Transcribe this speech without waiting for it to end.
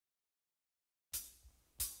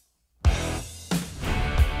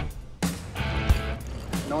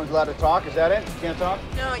No one's allowed to talk, is that it? You can't talk?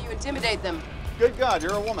 No, you intimidate them. Good God,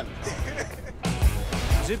 you're a woman.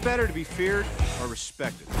 Is it better to be feared or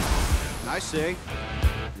respected? And I say,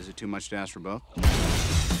 is it too much to ask for both?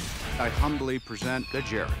 I humbly present the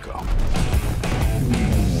Jericho.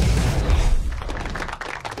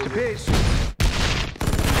 To peace.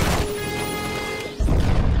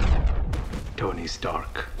 Tony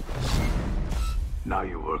Stark, now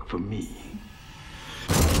you work for me.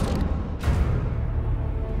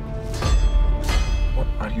 What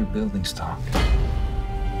are you building, Stark?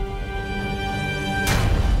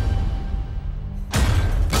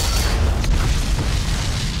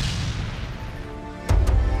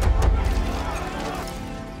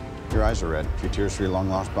 Your eyes are red. A few tears for your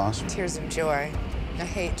long-lost boss? Tears of joy. I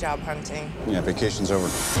hate job hunting. Yeah, vacation's over.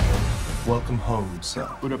 Welcome home, sir.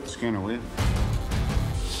 Boot up the scanner, will you?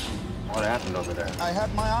 What happened over there? I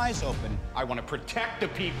had my eyes open. I want to protect the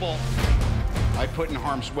people I put in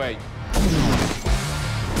harm's way.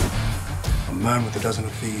 A man with a dozen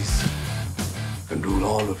of these can rule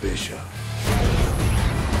all of Asia.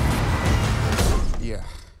 Yeah,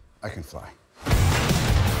 I can fly.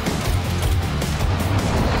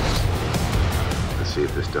 Let's see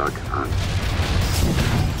if this dog can hunt.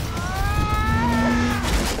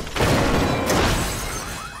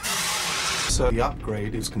 So the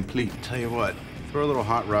upgrade is complete. Tell you what, throw a little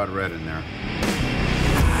hot rod red in there.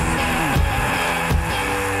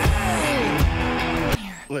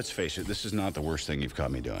 Let's face it, this is not the worst thing you've caught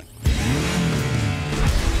me doing.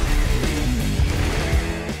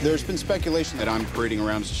 There's been speculation that I'm parading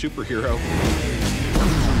around as a superhero.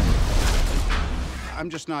 I'm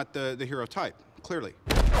just not the hero type, clearly.